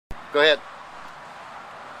Go ahead.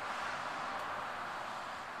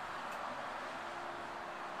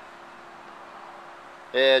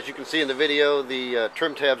 As you can see in the video, the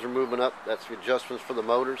trim tabs are moving up. That's the adjustments for the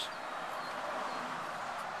motors.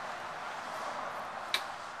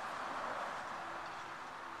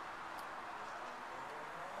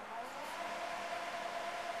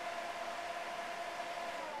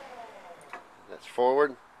 That's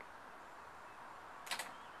forward.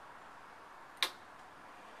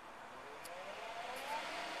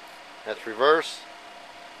 That's reverse.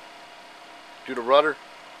 Do the rudder.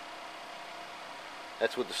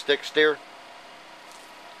 That's with the stick steer.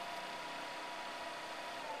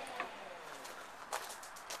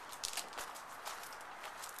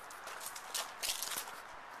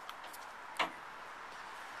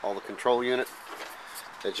 All the control unit.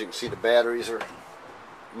 As you can see, the batteries are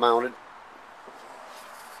mounted.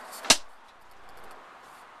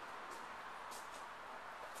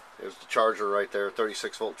 There's the charger right there,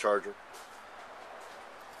 36-volt charger.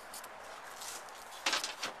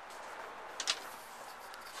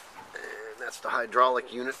 And that's the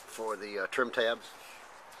hydraulic unit for the trim tabs.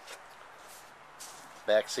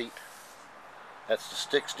 Back seat. That's the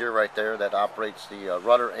stick steer right there that operates the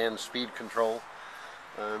rudder and speed control.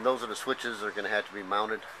 And those are the switches that are going to have to be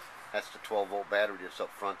mounted. That's the 12-volt battery that's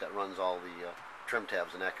up front that runs all the trim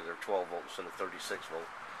tabs and that, because they're 12-volt instead of 36-volt.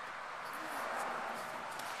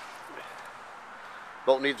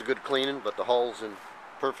 Boat needs a good cleaning, but the hull's in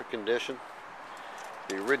perfect condition.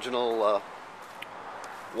 The original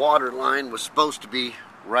water line was supposed to be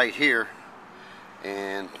right here,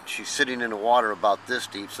 and she's sitting in the water about this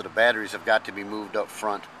deep, so the batteries have got to be moved up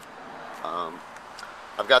front.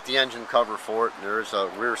 I've got the engine cover for it, and there is a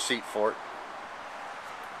rear seat for it.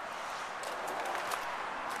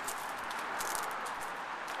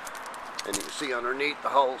 And you can see underneath the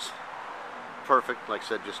hull's perfect. Like I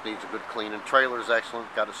said, just needs a good cleaning. Trailer's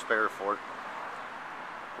excellent. Got a spare for it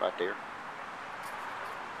right there.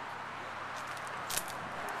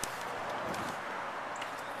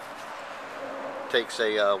 Takes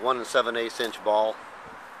a 1 7/8 inch ball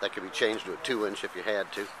that could be changed to a 2 inch if you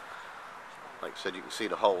had to. Like I said, you can see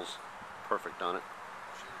the holes perfect on it.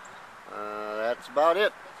 That's about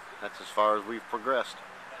it. That's as far as we've progressed.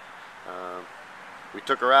 We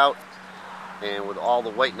took her out, and with all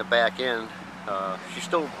the weight in the back end, she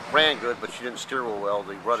still ran good, but she didn't steer real well.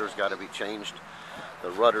 The rudder's got to be changed.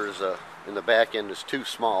 The rudder is, in the back end is too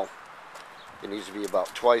small. It needs to be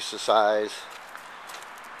about twice the size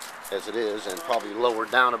as it is, and probably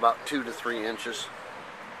lowered down about 2 to 3 inches.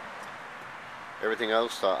 Everything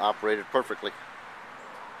else operated perfectly.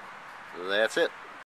 That's it.